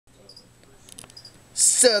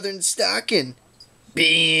Southern stocking,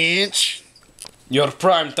 bitch. Your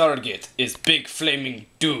prime target is Big Flaming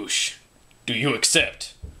Douche. Do you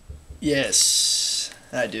accept? Yes,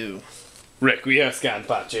 I do. Requiescat,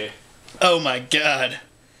 Pache. Oh my god.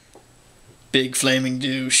 Big flaming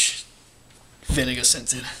douche. Vinegar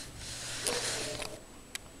scented.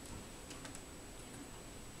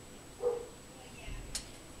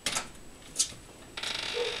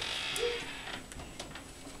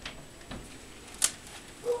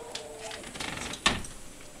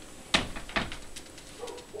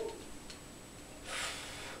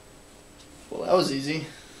 Well, that was easy.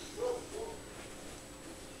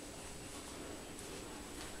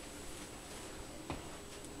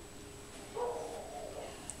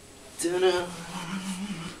 Dunno.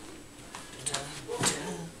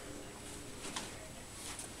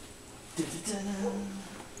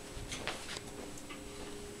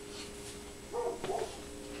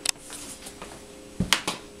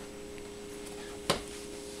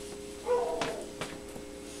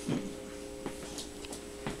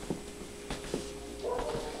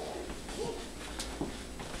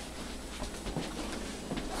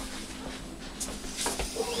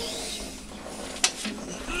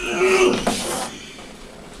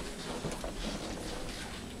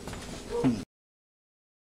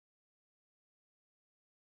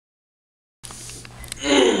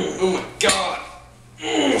 Oh my god.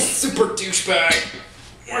 Super douchebag.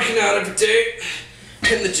 Working out every day.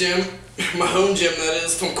 Hitting the gym. My home gym, that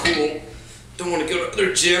is, if I'm cool. Don't want to go to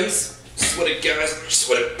other gyms. Sweaty guys,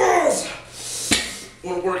 sweaty balls.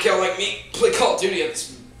 Want to work out like me? Play Call of Duty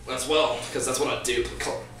as well, because that's what I do. Play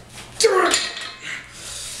Call of Duty.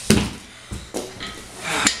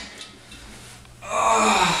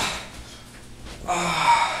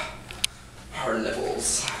 Hard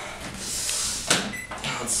nipples.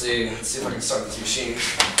 Let's see if I can start this machine.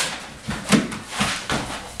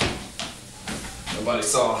 Nobody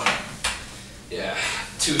saw. Yeah,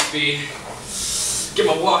 2 speed. Get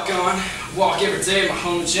my walk on. Walk every day in my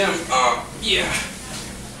home gym. Oh, yeah.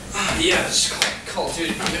 Yeah, just Call of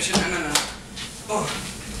Duty mission. No.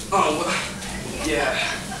 Oh, yeah.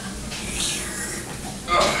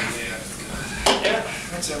 Oh, yeah, that's good. Yeah,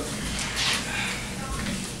 that's it.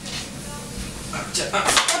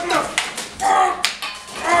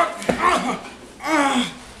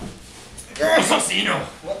 Assassino!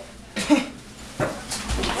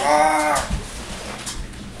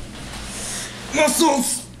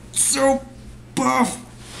 Muscles so buff.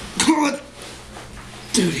 Call it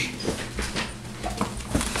duty.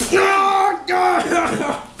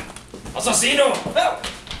 Assassino!